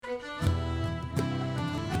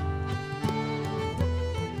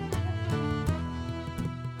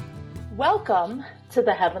Welcome to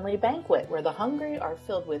the Heavenly Banquet, where the hungry are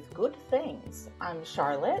filled with good things. I'm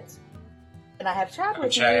Charlotte, and I have Chad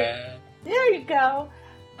with me. There you go.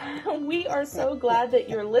 We are so glad that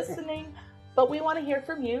you're listening, but we want to hear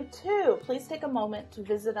from you too. Please take a moment to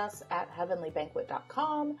visit us at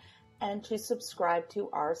heavenlybanquet.com and to subscribe to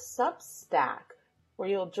our Substack, where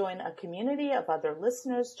you'll join a community of other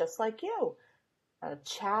listeners just like you.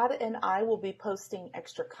 Chad and I will be posting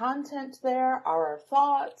extra content there, our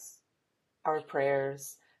thoughts, our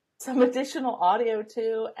prayers, some additional audio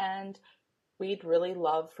too, and we'd really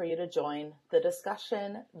love for you to join the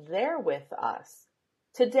discussion there with us.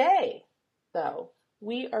 Today, though,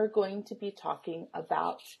 we are going to be talking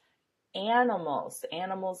about animals in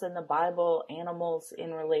the Bible, animals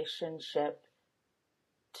in relationship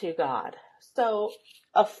to God. So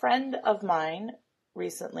a friend of mine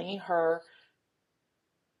recently,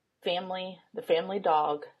 the family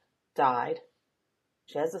dog died.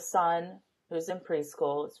 She has a son who's in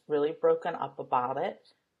preschool. It's really broken up about it,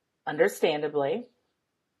 understandably.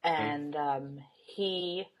 And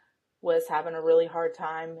he was having a really hard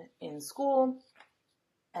time in school,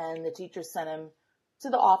 and the teacher sent him to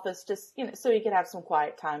the office just, so he could have some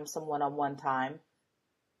quiet time, some one-on-one time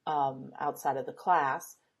outside of the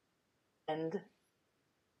class. And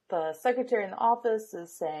the secretary in the office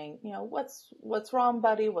is saying, what's wrong,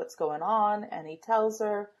 buddy? What's going on? And he tells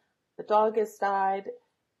her the dog has died.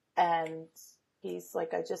 And he's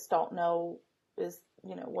like, I just don't know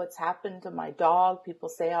what's happened to my dog. People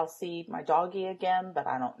say I'll see my doggy again, but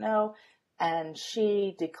I don't know. And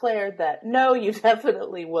she declared that, no, you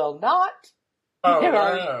definitely will not. Oh, there no.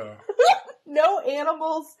 are no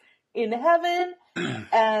animals in heaven.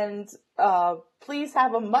 And please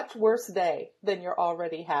have a much worse day than you're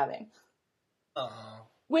already having.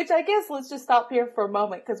 Which I guess let's just stop here for a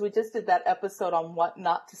moment, because we just did that episode on what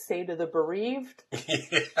not to say to the bereaved.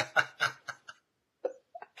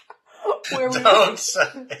 Don't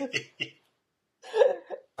say.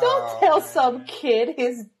 Don't tell some kid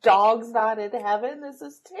his dog's not in heaven. This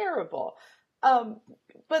is terrible.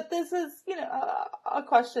 But this is, a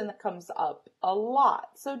question that comes up a lot.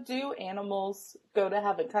 So do animals go to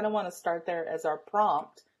heaven? Kind of want to start there as our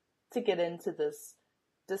prompt to get into this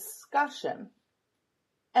discussion.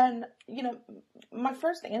 And, my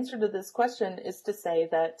first answer to this question is to say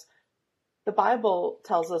that the Bible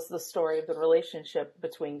tells us the story of the relationship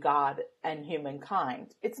between God and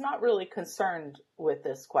humankind. It's not really concerned with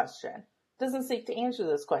this question. It doesn't seek to answer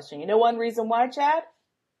this question. You know one reason why, Chad?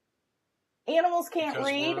 Animals can't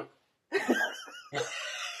read.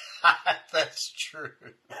 That's true.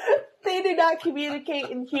 They do not communicate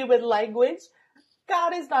in human language.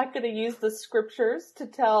 God is not going to use the scriptures to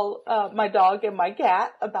tell my dog and my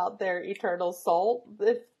cat about their eternal soul.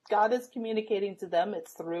 If God is communicating to them,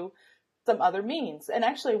 it's through some other means. And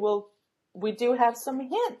actually, we do have some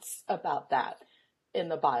hints about that in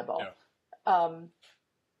the Bible. Yeah.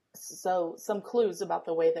 So some clues about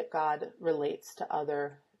the way that God relates to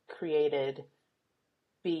other created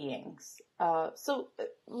beings. So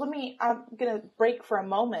I'm going to break for a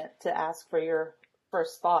moment to ask for your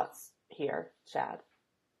first thoughts here, Chad.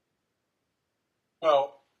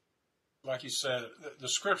 Well, like you said, the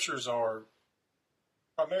scriptures are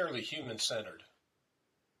primarily human-centered.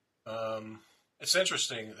 It's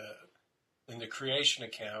interesting that in the creation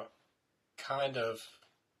account,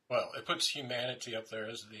 it puts humanity up there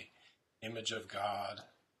as the image of God.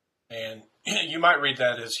 And you might read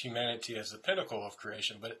that as humanity as the pinnacle of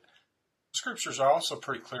creation, but the scriptures are also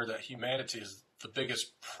pretty clear that humanity is the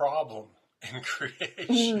biggest problem in creation.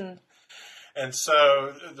 Mm. And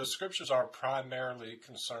so the scriptures are primarily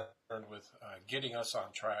concerned with getting us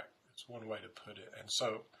on track. It's one way to put it. And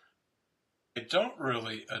so they don't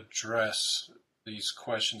really address these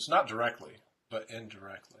questions, not directly, but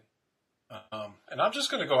indirectly. And I'm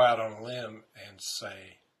just going to go out on a limb and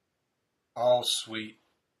say all sweet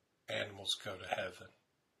animals go to heaven.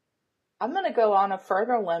 I'm going to go on a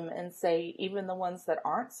further limb and say even the ones that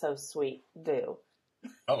aren't so sweet do.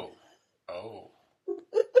 Oh. Okay.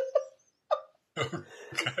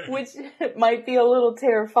 Which might be a little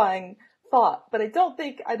terrifying thought, but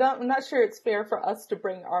I'm not sure it's fair for us to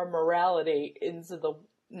bring our morality into the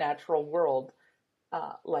natural world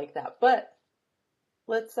like that. But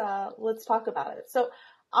let's talk about it. So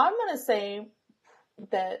I'm going to say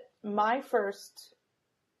that my first,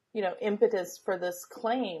 impetus for this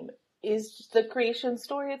claim is the creation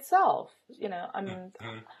story itself.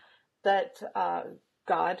 That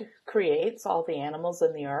God creates all the animals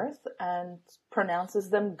in the earth and pronounces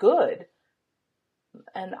them good.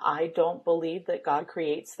 And I don't believe that God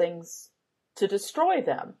creates things to destroy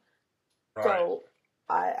them. Right. So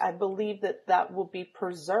I believe that will be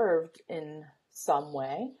preserved in some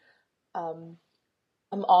way. I'm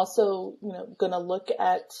also, going to look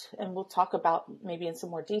at, and we'll talk about maybe in some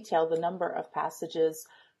more detail, the number of passages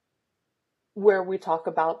where we talk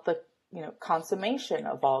about the, consummation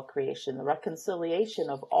of all creation, the reconciliation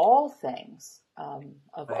of all things,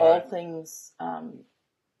 all things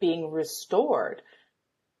being restored.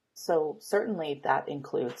 So certainly that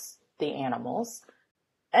includes the animals.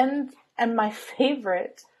 And my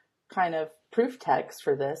favorite kind of proof text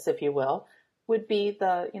for this, if you will, would be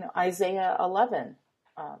the, Isaiah 11,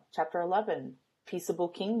 chapter 11, peaceable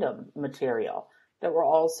kingdom material that we're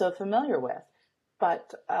all so familiar with.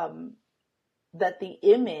 But that the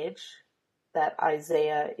image that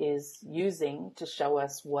Isaiah is using to show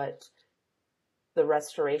us what the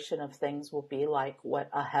restoration of things will be like, what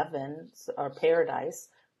a heaven or paradise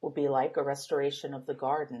will be like, a restoration of the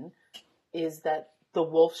garden, is that the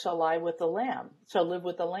wolf shall lie with the lamb, shall live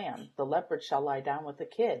with the lamb. The leopard shall lie down with the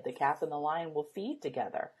kid. The calf and the lion will feed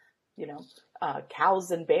together.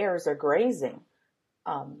 Cows and bears are grazing.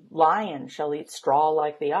 Lion shall eat straw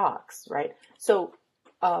like the ox, right? So,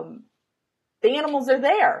 the animals are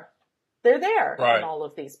there. They're there in all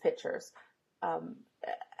of these pictures.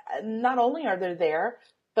 Not only are they there,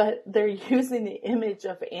 but they're using the image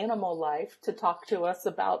of animal life to talk to us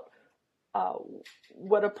about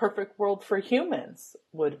what a perfect world for humans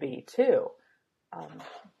would be too.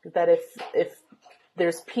 That if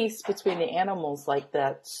there's peace between the animals like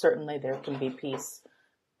that, certainly there can be peace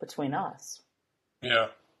between us. Yeah.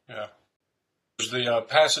 There's the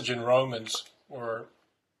passage in Romans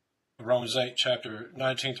 8, chapter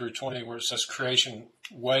 19 through 20, where it says creation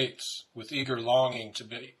waits with eager longing to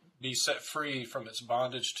be set free from its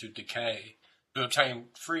bondage to decay, to obtain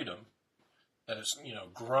freedom. That is,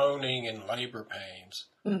 groaning in labor pains.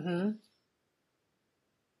 Mm-hmm.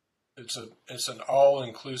 It's an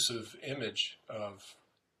all-inclusive image of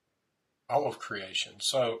all of creation.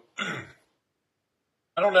 So, I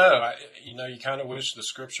don't know. You kind of wish the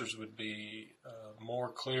scriptures would be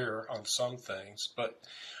more clear on some things, but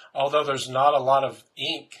although there's not a lot of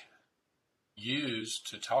ink used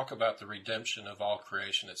to talk about the redemption of all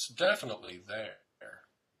creation, it's definitely there.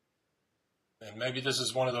 And maybe this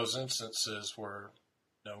is one of those instances where,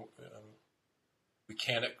 we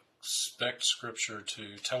can't expect Scripture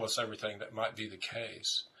to tell us everything that might be the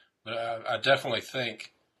case. But I definitely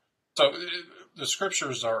think so. The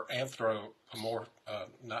Scriptures are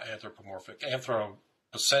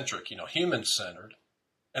anthropocentric, human-centered,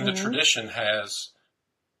 and the tradition has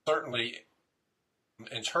certainly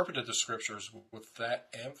interpreted the Scriptures with that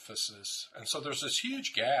emphasis. And so there's this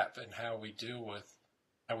huge gap in how we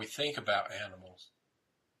think about animals.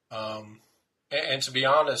 And to be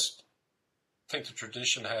honest, I think the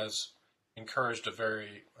tradition has encouraged a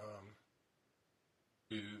very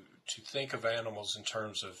to think of animals in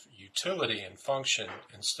terms of utility and function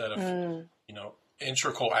instead of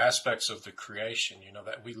integral aspects of the creation.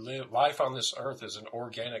 That we live life on this earth is an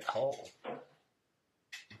organic whole,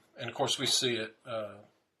 and of course we see it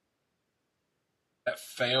that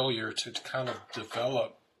failure to kind of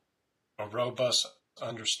develop a robust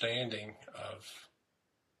understanding of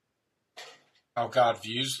how God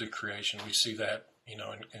views the creation. We see that, in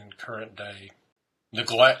current day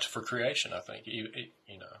neglect for creation, I think.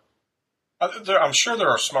 I'm sure there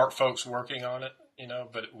are smart folks working on it,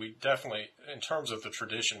 but we definitely, in terms of the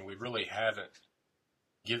tradition, we really haven't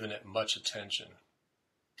given it much attention.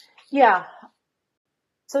 Yeah.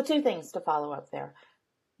 So 2 things to follow up there.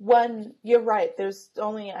 One, you're right. There's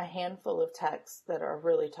only a handful of texts that are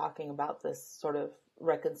really talking about this sort of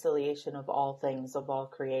reconciliation of all things, of all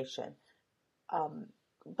creation.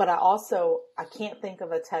 But I can't think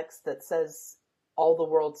of a text that says all the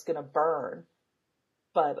world's going to burn,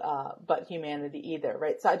 but humanity either,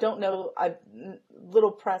 right? So I don't know. I'm a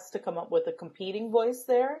little pressed to come up with a competing voice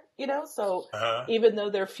there, So even though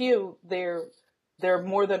they're few, they're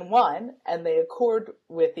more than one, and they accord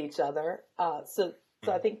with each other. So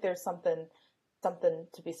I think there's something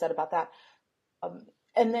to be said about that.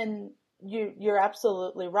 And then you're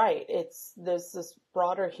absolutely right. There's this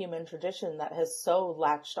broader human tradition that has so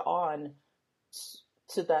latched on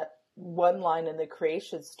to that one line in the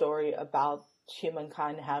creation story about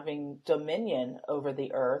humankind having dominion over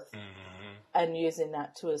the earth and using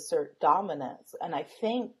that to assert dominance. And I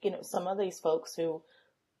think, some of these folks who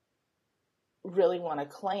really want to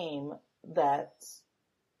claim that,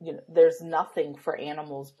 there's nothing for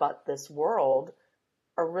animals but this world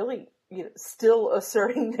are really, still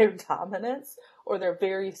asserting their dominance or their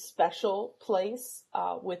very special place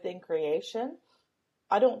within creation.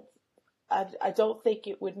 I don't think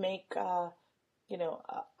it would make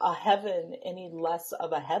a heaven any less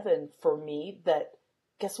of a heaven for me. That,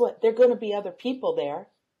 guess what? There are going to be other people there.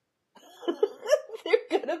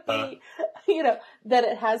 They're going to be, that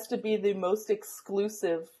it has to be the most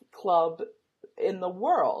exclusive club in the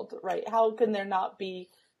world, right? How can there not be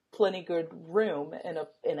plenty good room in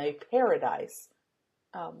a paradise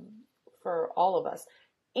for all of us?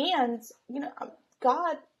 And,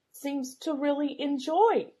 God seems to really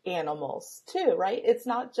enjoy animals too, right? It's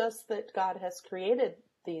not just that God has created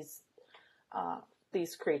these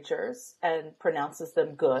creatures and pronounces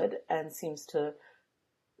them good and seems to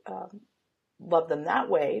love them that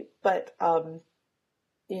way, but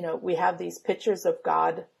we have these pictures of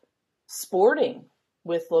God sporting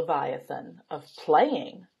with Leviathan, of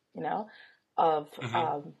playing, of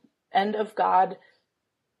and of God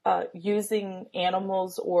using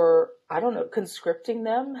animals, or I don't know, conscripting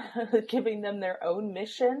them, giving them their own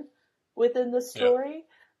mission within the story.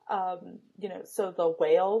 So the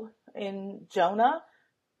whale in Jonah,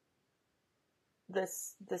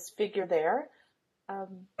 this figure there,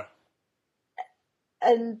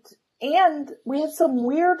 and we have some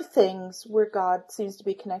weird things where God seems to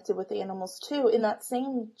be connected with the animals too. In that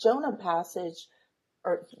same Jonah passage,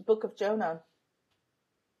 or book of Jonah,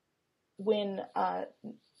 when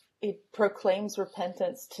it proclaims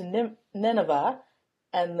repentance to Nineveh,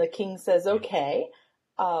 and the king says, okay,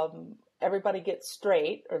 everybody gets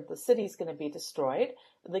straight, or the city's going to be destroyed.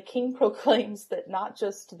 The king proclaims that not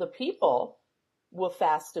just the people will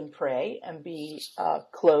fast and pray and be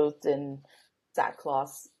clothed in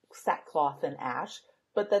sackcloth and ash,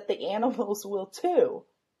 but that the animals will too.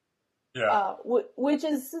 Yeah. Which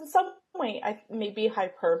is in some way maybe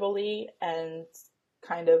hyperbole and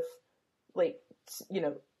kind of like,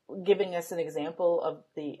 giving us an example of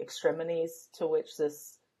the extremities to which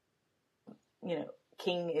this,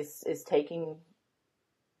 king is taking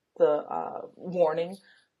the warning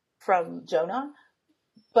from Jonah.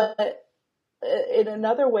 But in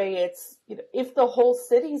another way, it's, if the whole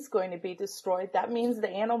city's going to be destroyed, that means the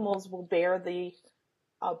animals will bear the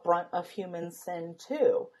brunt of human sin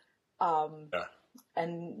too, and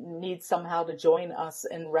need somehow to join us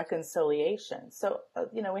in reconciliation. So,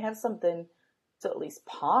 we have something to at least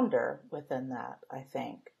ponder within that, I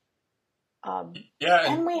think.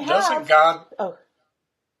 And we doesn't have...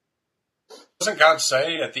 Doesn't God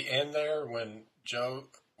say at the end there, when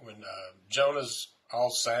Jonah's all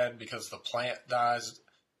sad because the plant dies,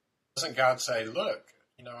 doesn't God say, look,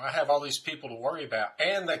 I have all these people to worry about,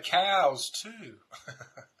 and the cows too?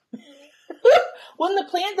 When the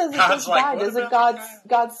plant doesn't just die, doesn't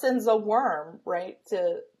God sends a worm, right,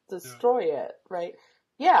 to destroy it, right?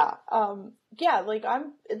 Yeah.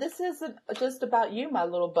 This isn't just about you, my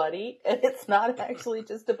little buddy, and it's not actually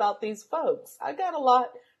just about these folks. I got a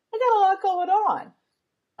lot going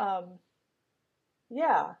on.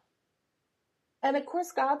 Yeah. And of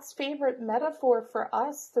course, God's favorite metaphor for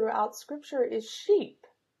us throughout Scripture is sheep,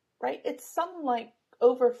 right? It's something like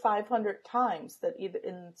over 500 times that either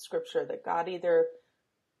in Scripture that God either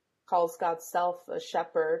calls God's self a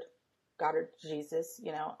shepherd, God or Jesus,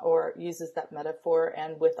 or uses that metaphor,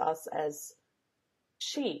 and with us as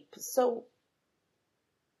sheep. So,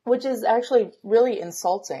 which is actually really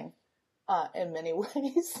insulting in many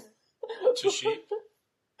ways. To sheep?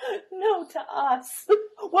 No, to us.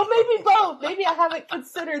 Well, maybe both. Maybe I haven't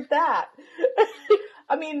considered that.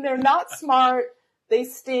 I mean, they're not smart. They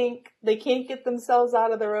stink. They can't get themselves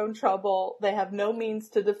out of their own trouble. They have no means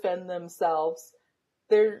to defend themselves.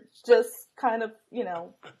 They're just kind of,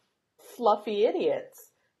 fluffy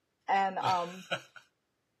idiots. And,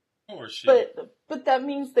 but that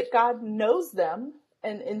means that God knows them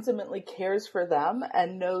and intimately cares for them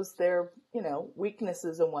and knows their,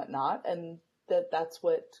 weaknesses and whatnot. And that's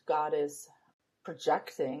what God is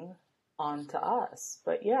projecting onto us.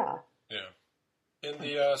 But yeah. Yeah. In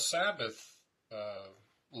the Sabbath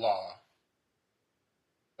law,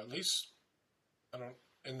 at least,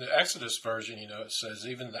 in the Exodus version, it says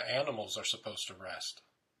even the animals are supposed to rest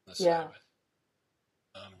the Sabbath.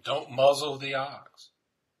 Don't muzzle the ox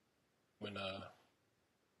when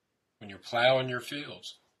you're plowing your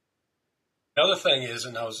fields. Another thing is,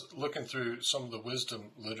 and I was looking through some of the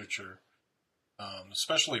wisdom literature,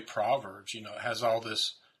 especially Proverbs, it has all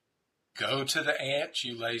this, go to the ant,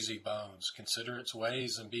 you lazy bones, consider its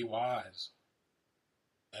ways and be wise.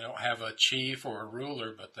 They don't have a chief or a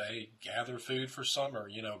ruler, but they gather food for summer.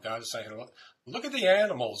 God is saying, look at the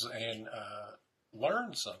animals and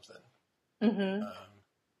learn something. Mm-hmm.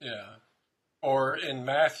 Or in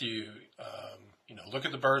Matthew, look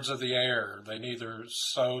at the birds of the air. They neither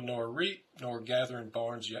sow nor reap nor gather in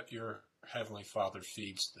barns, yet your heavenly Father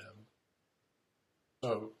feeds them.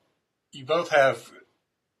 So you both have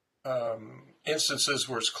instances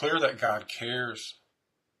where it's clear that God cares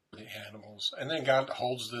for the animals, and then God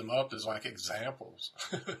holds them up as like examples.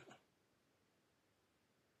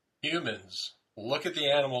 Humans, look at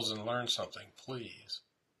the animals and learn something, please.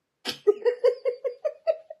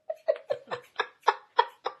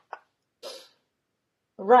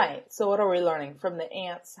 Right. So what are we learning from the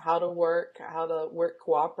ants? How to work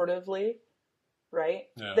cooperatively, right?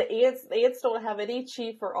 Yeah. The ants don't have any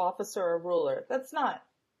chief or officer or ruler. That's not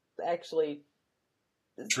actually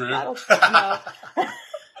true. I don't know.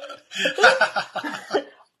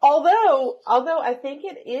 although I think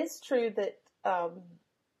it is true that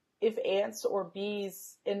if ants or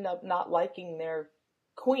bees end up not liking their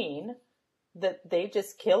queen, that they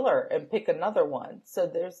just kill her and pick another one. So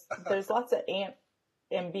there's lots of ant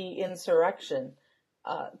and bee insurrection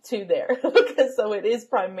to there. So it is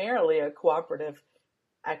primarily a cooperative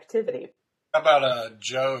activity. How about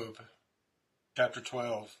Job chapter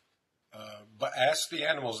 12? But ask the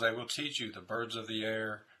animals, they will teach you. The birds of the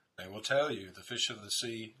air, they will tell you. The fish of the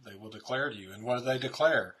sea, they will declare to you. And what do they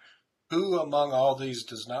declare? Who among all these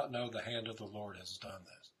does not know the hand of the Lord has done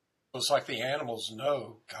this? So it's like the animals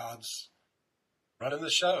know God's running the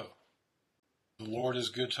show. The Lord is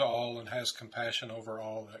good to all and has compassion over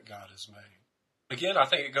all that God has made. Again, I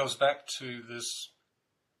think it goes back to this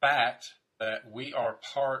fact that we are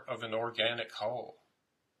part of an organic whole.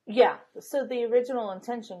 Yeah. So the original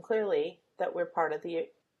intention, clearly, that we're part of the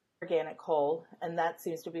organic whole, and that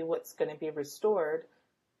seems to be what's going to be restored.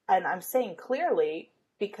 And I'm saying clearly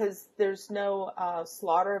because there's no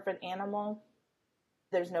slaughter of an animal,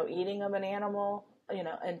 there's no eating of an animal,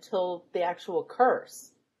 until the actual curse.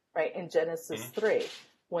 Right, in Genesis 3,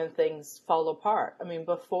 when things fall apart. I mean,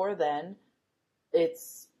 before then,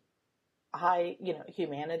 it's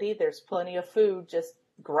humanity. There's plenty of food just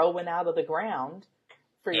growing out of the ground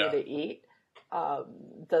for you to eat.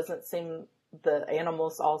 Doesn't seem, the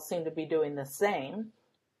animals all seem to be doing the same.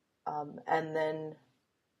 And then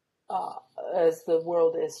as the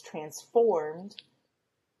world is transformed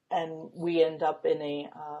and we end up in a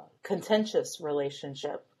contentious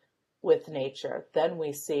relationship with nature, then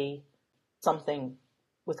we see something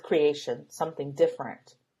with creation, something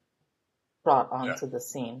different brought onto the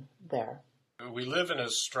scene there. We live in a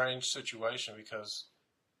strange situation because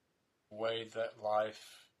the way that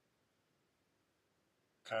life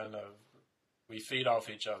we feed off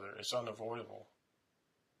each other, it's unavoidable.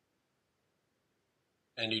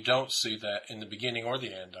 And you don't see that in the beginning or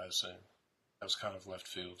the end, I assume. That was kind of left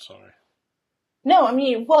field, sorry. No,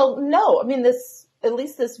 at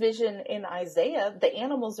least this vision in Isaiah, the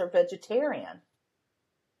animals are vegetarian.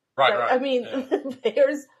 Right. I mean,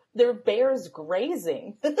 there are bears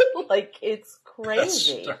grazing. Like, it's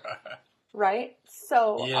crazy. Right?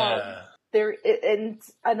 So, and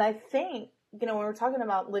I think, when we're talking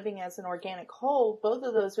about living as an organic whole, both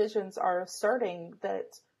of those visions are asserting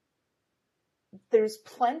that there's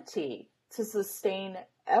plenty to sustain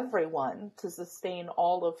everyone, to sustain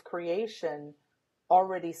all of creation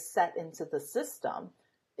already set into the system.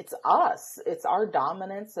 It's us. It's our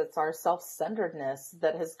dominance. It's our self-centeredness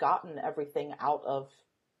that has gotten everything out of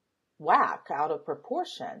whack, out of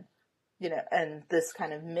proportion, and this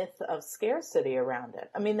kind of myth of scarcity around it.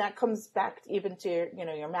 I mean, that comes back even to,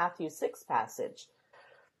 your Matthew 6 passage.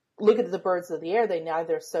 Look at the birds of the air. They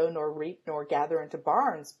neither sow nor reap nor gather into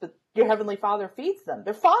barns, but your heavenly Father feeds them.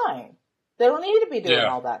 They're fine. They don't need to be doing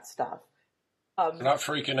all that stuff. They're not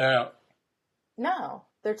freaking out. No,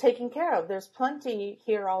 they're taken care of. There's plenty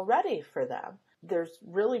here already for them. There's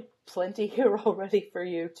really plenty here already for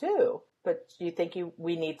you too. But you think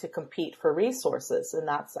we need to compete for resources, and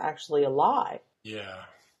that's actually a lie. Yeah.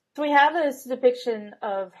 So we have this depiction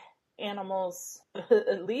of animals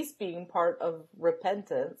at least being part of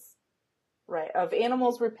repentance, right? Of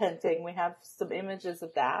animals repenting. We have some images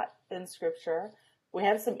of that in Scripture. We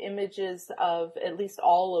have some images of at least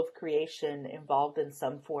all of creation involved in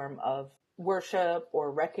some form of worship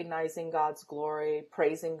or recognizing God's glory,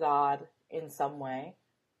 praising God in some way.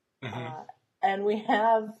 Mm-hmm. And we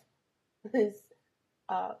have this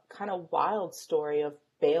kind of wild story of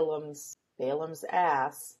Balaam's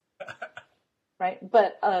ass, right?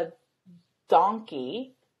 But a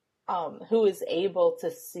donkey who is able to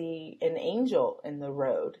see an angel in the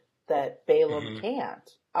road that Balaam can't.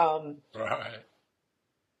 Right.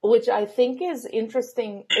 Which I think is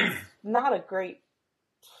interesting. It's not a great,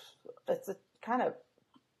 it's a kind of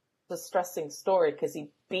distressing story because he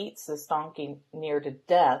beats this donkey near to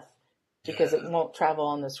death because it won't travel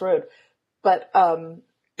on this road. But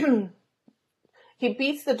he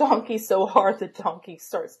beats the donkey so hard the donkey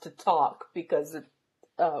starts to talk because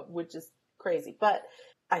which is crazy. But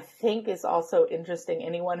I think is also interesting.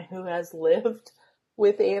 Anyone who has lived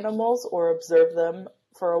with animals or observed them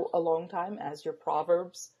for a long time, as your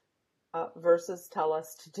Proverbs verses tell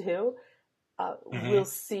us to do, we'll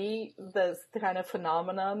see this kind of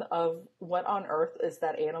phenomenon of what on earth is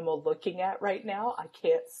that animal looking at right now? I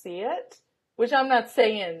can't see it. Which I'm not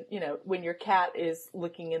saying, when your cat is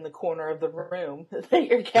looking in the corner of the room, that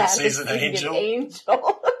your cat is seeing an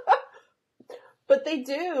angel. But they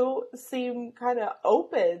do seem kind of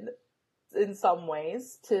open in some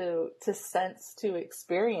ways to sense, to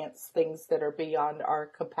experience things that are beyond our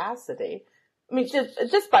capacity. I mean,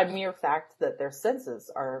 just by mere fact that their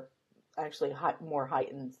senses are actually more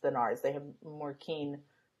heightened than ours. They have more keen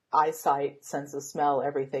eyesight, sense of smell,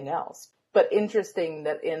 everything else. But interesting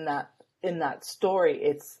that in that story,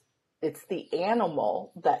 it's the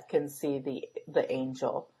animal that can see the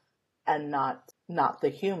angel and not the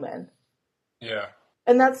human. Yeah.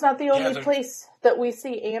 And that's not the only place that we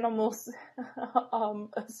see animals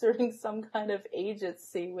asserting some kind of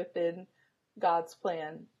agency within God's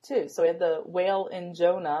plan too. So we have the whale in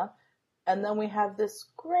Jonah, and then we have this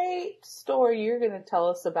great story you're going to tell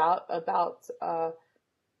us about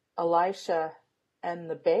Elisha and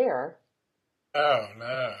the bear. Oh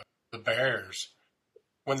no, the bears.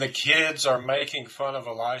 When the kids are making fun of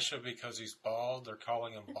Elisha because he's bald, they're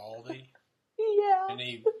calling him Baldy. Yeah. And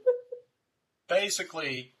he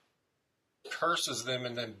basically curses them,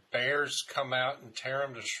 and then bears come out and tear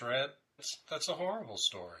him to shreds. That's a horrible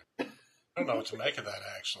story. I don't know what to make of that,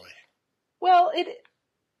 actually. Well, I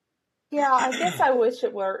guess I wish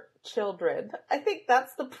it were children. I think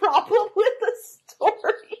that's the problem with the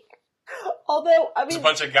story. Although, I mean, it's a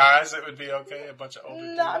bunch of guys, it would be okay. A bunch of older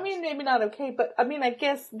dudes. I mean, maybe not okay, but I mean, I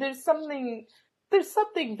guess there's something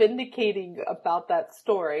vindicating about that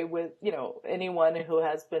story with, anyone who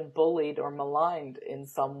has been bullied or maligned in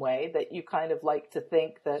some way, that you kind of like to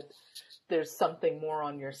think that there's something more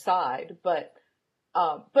on your side. But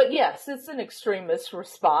yes, it's an extremist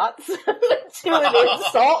response to an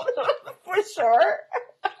insult, for sure.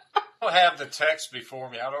 I don't have the text before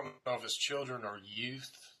me. I don't know if it's children or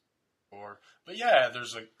youth. But yeah,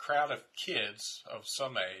 there's a crowd of kids of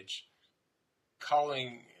some age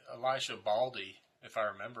calling Elisha Baldy, if I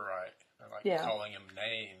remember right. They're calling him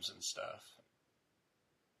names and stuff.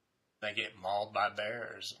 They get mauled by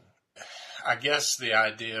bears. I guess the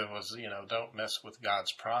idea was, don't mess with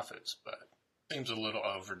God's prophets, but it seems a little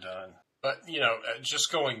overdone. But,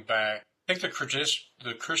 just going back, I think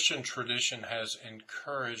the Christian tradition has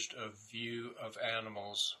encouraged a view of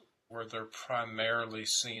animals where they're primarily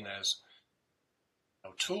seen as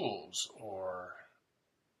tools, or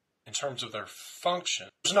in terms of their function.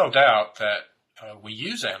 There's no doubt that we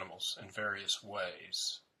use animals in various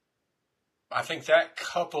ways. I think that,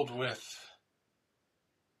 coupled with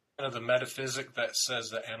the metaphysic that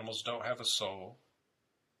says that animals don't have a soul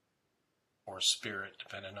or a spirit,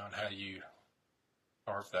 depending on how you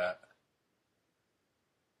carve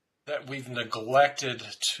that we've neglected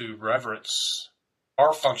to reverence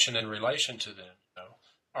our function in relation to them,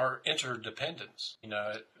 our interdependence.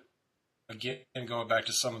 Again, going back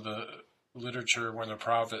to some of the literature when the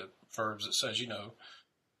Proverbs, it says,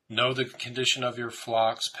 know the condition of your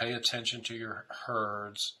flocks, pay attention to your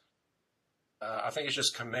herds. I think it's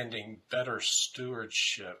just commending better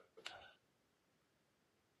stewardship.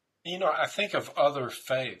 I think of other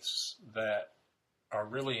faiths that are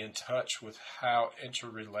really in touch with how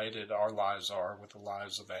interrelated our lives are with the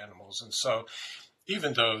lives of animals. And so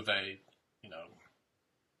even though they,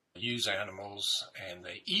 use animals and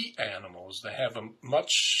they eat animals, they have a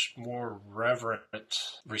much more reverent,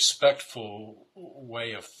 respectful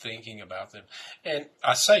way of thinking about them. And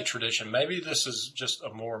I say tradition, maybe this is just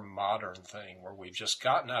a more modern thing where we've just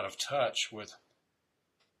gotten out of touch with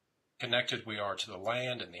connected we are to the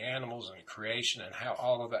land and the animals and creation and how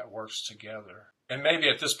all of that works together. And maybe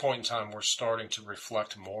at this point in time, we're starting to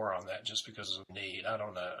reflect more on that just because of need. I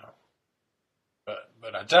don't know.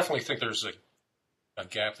 But I definitely think there's a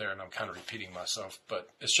gap there, and I'm kind of repeating myself. But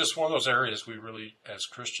it's just one of those areas we really, as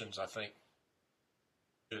Christians, I think,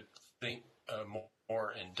 should think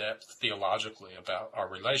more in depth theologically about our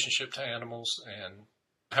relationship to animals and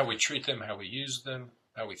how we treat them, how we use them,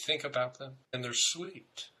 how we think about them. And they're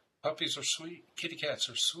sweet. Puppies are sweet. Kitty cats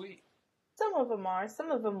are sweet. Some of them are. Some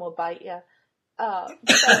of them will bite you. But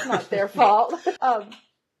that's not their fault.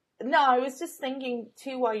 No, I was just thinking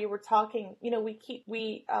too while you were talking,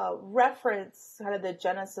 we reference kind of the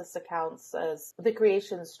Genesis accounts as the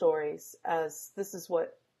creation stories, as this is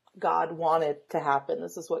what God wanted to happen.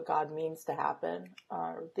 This is what God means to happen.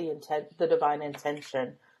 The divine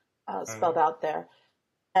intention, spelled out there.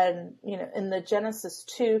 And, in the Genesis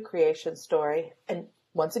 2 creation story, and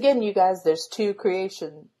once again, you guys, there's two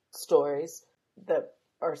creation stories that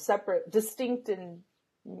are separate, distinct in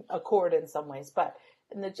accord in some ways. But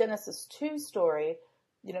in the Genesis 2 story,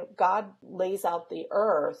 God lays out the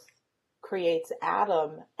earth, creates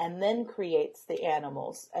Adam, and then creates the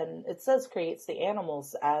animals. And it says creates the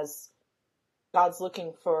animals as God's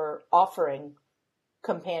looking for offering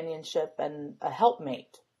companionship and a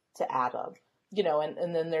helpmate to Adam.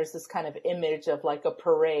 And then there's this kind of image of like a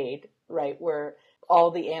parade, right, where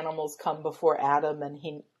all the animals come before Adam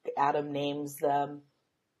and Adam names them,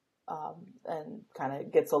 and kind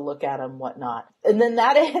of gets a look at them, whatnot. And then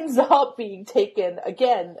that ends up being taken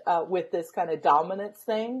again, with this kind of dominance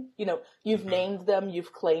thing. You've named them,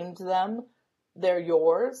 you've claimed them, they're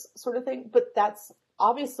yours sort of thing. But that's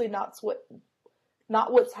obviously not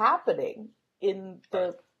what's happening in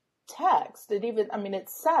the text. It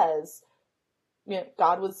says,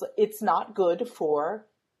 it's not good for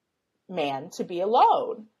man to be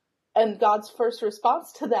alone. And God's first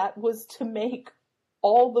response to that was to make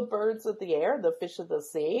all the birds of the air, the fish of the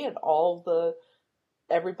sea, and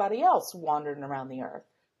everybody else wandering around the earth.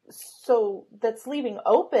 So that's leaving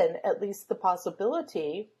open at least the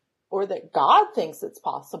possibility, or that God thinks it's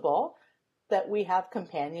possible, that we have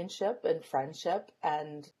companionship and friendship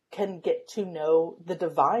and can get to know the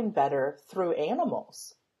divine better through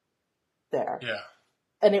animals there. Yeah.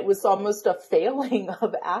 And it was almost a failing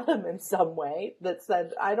of Adam in some way that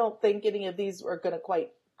said, I don't think any of these are going to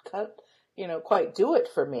quite do it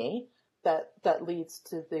for me. That leads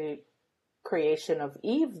to the creation of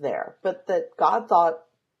Eve there. But that God thought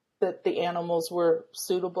that the animals were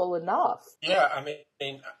suitable enough. Yeah,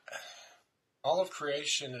 all of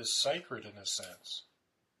creation is sacred in a sense.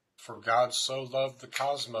 For God so loved the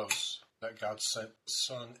cosmos that God sent the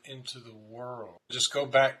Son into the world. Just go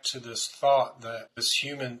back to this thought that this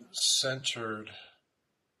human-centered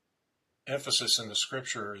emphasis in the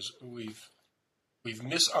Scriptures, we've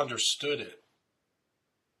misunderstood it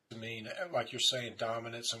to mean, like you're saying,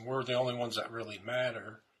 dominance, and we're the only ones that really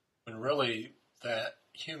matter, when really that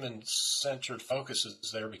human-centered focus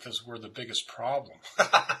is there because we're the biggest problem.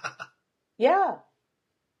 Yeah.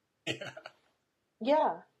 Yeah.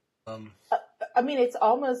 Yeah. It's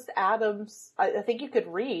almost Adam's, I think you could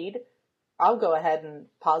read, I'll go ahead and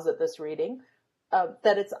posit this reading,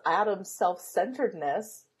 that it's Adam's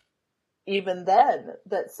self-centeredness, even then,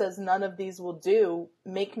 that says none of these will do,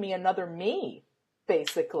 make me another me,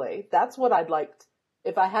 basically. That's what I'd like,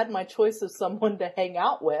 if I had my choice of someone to hang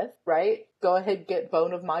out with, right? Go ahead, get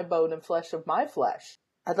bone of my bone and flesh of my flesh.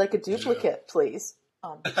 I'd like a duplicate, please.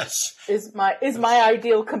 Is my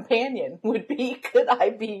ideal companion could I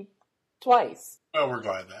be twice? Well, we're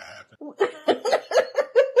glad that happened.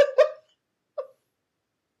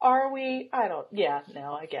 Are we? I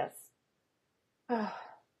guess. I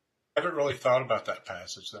haven't really thought about that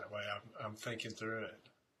passage that way. I'm thinking through it.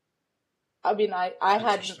 I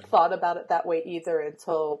hadn't thought about it that way either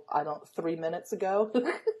until, 3 minutes ago.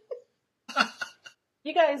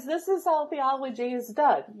 You guys, this is how theology is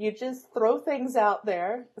done. You just throw things out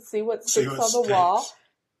there, see what sticks on the wall,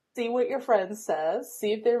 see what your friend says,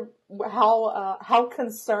 see if they're how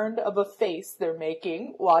concerned of a face they're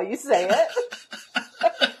making while you say it.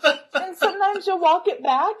 And sometimes you'll walk it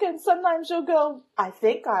back, and sometimes you'll go, I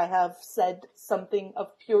think I have said something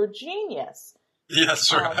of pure genius.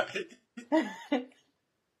 Yes, right.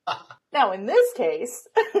 Now, in this case,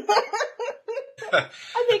 I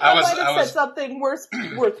think I might have said something worth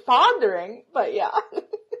pondering, but yeah. I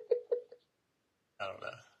don't know.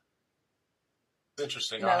 It's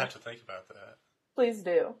interesting. No. I'll have to think about that. Please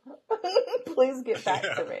do. Please get back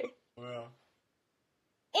to me. Well.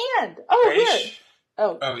 And, here.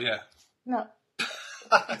 Oh, yeah. No.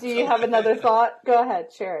 Do you have another thought? Go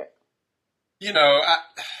ahead, share it.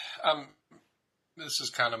 This is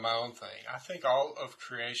kind of my own thing. I think all of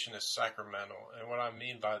creation is sacramental. And what I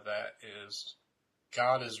mean by that is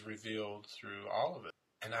God is revealed through all of it.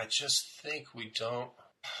 And I just think we don't.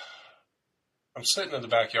 I'm sitting in the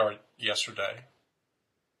backyard yesterday.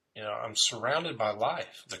 I'm surrounded by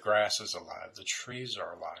life. The grass is alive. The trees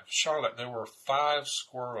are alive. Charlotte, there were 5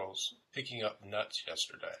 squirrels picking up nuts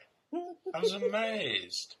yesterday. I was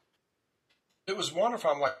amazed. It was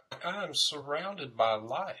wonderful. I'm like, I'm surrounded by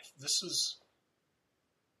life.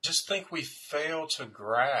 Just think we fail to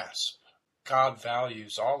grasp God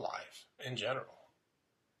values all life in general.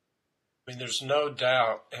 There's no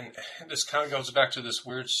doubt, and this kind of goes back to this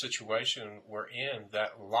weird situation we're in,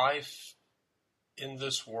 that life in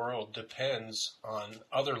this world depends on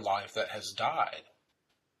other life that has died.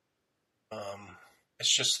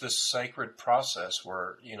 it's just this sacred process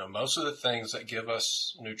where, most of the things that give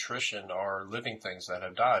us nutrition are living things that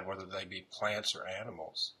have died, whether they be plants or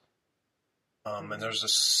animals. And there's a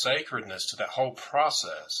sacredness to that whole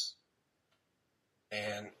process.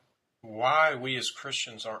 And why we as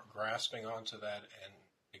Christians aren't grasping onto that and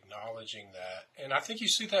acknowledging that. And I think you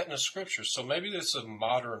see that in the scriptures. So maybe this is a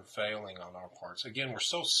modern failing on our parts. Again, we're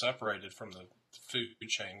so separated from the food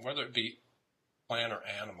chain, whether it be plant or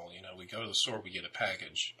animal. We go to the store, we get a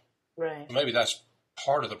package. Right. Maybe that's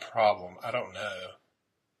part of the problem. I don't know.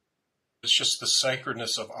 It's just the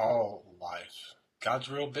sacredness of all life. God's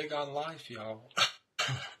real big on life, y'all.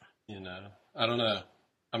 I don't know.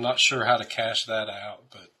 I'm not sure how to cash that out,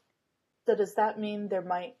 but. So does that mean there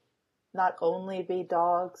might not only be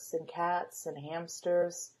dogs and cats and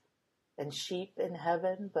hamsters and sheep in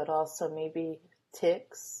heaven, but also maybe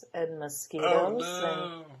ticks and mosquitoes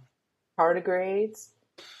and tardigrades?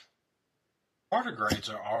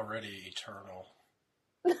 Tardigrades are already eternal.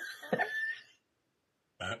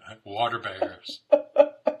 Water bears.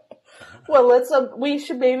 Well, we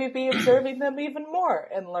should maybe be observing them even more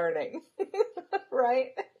and learning,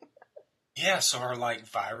 right? Yeah, so are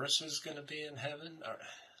viruses going to be in heaven?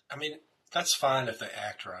 That's fine if they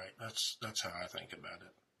act right. That's how I think about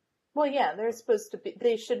it. Well, yeah,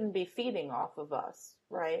 they shouldn't be feeding off of us,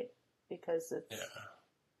 right? Because it's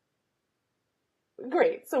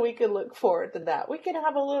great. So we could look forward to that. We could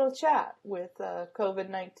have a little chat with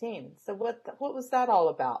COVID-19. So what was that all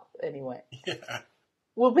about anyway? Yeah.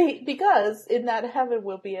 Because in that heaven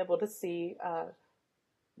we'll be able to see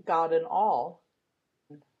God in all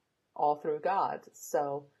through God.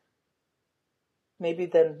 So maybe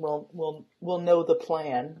then we'll know the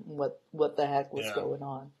plan, what the heck was going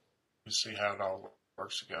on. We see how it all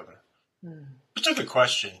works together. But to the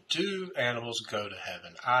question, do animals go to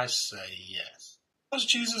heaven? I say yes. How's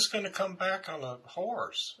Jesus going to come back on a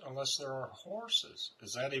horse unless there are horses?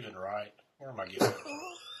 Is that even right? Where am I getting it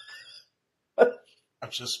from? I'm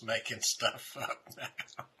just making stuff up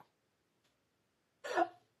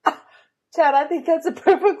now. Chad, I think that's a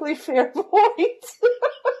perfectly fair point.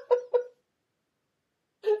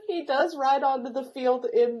 He does ride onto the field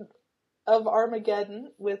of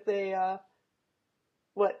Armageddon with a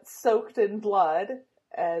soaked in blood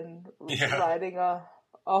and riding a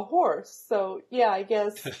horse. So yeah, I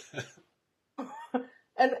guess.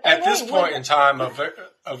 and at this point in time, a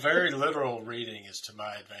very literal reading is to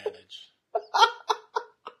my advantage.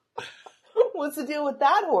 What's the deal with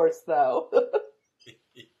that horse, though?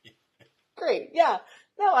 Great, yeah.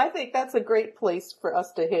 No, I think that's a great place for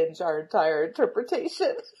us to hinge our entire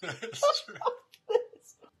interpretation. That's true.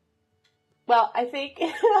 Well, I think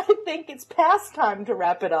it's past time to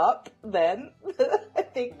wrap it up. Then I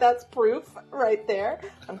think that's proof right there.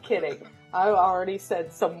 I'm kidding. I already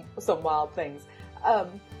said some wild things.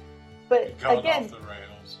 But again, off the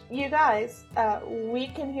rails. You guys, we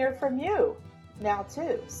can hear from you now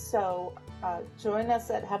too. So join us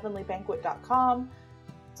at heavenlybanquet.com.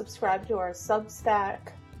 Subscribe to our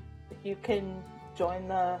Substack. You can join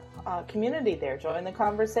the community there. Join the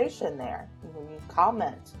conversation there. You can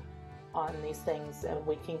comment on these things, and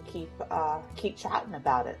we can keep chatting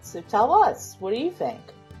about it. So tell us, what do you think?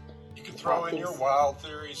 You can throw in your wild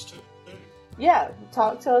theories too. Yeah,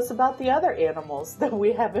 talk to us about the other animals that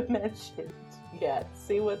we haven't mentioned yet.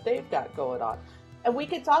 See what they've got going on. And we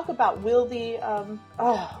could talk about will the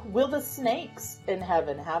snakes in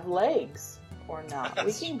heaven have legs or not?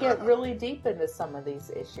 We can get really deep into some of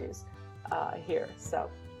these issues here. So,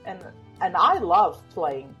 and I love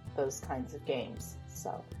playing those kinds of games.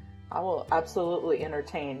 So I will absolutely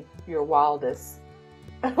entertain your wildest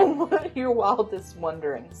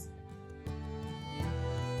wonderings.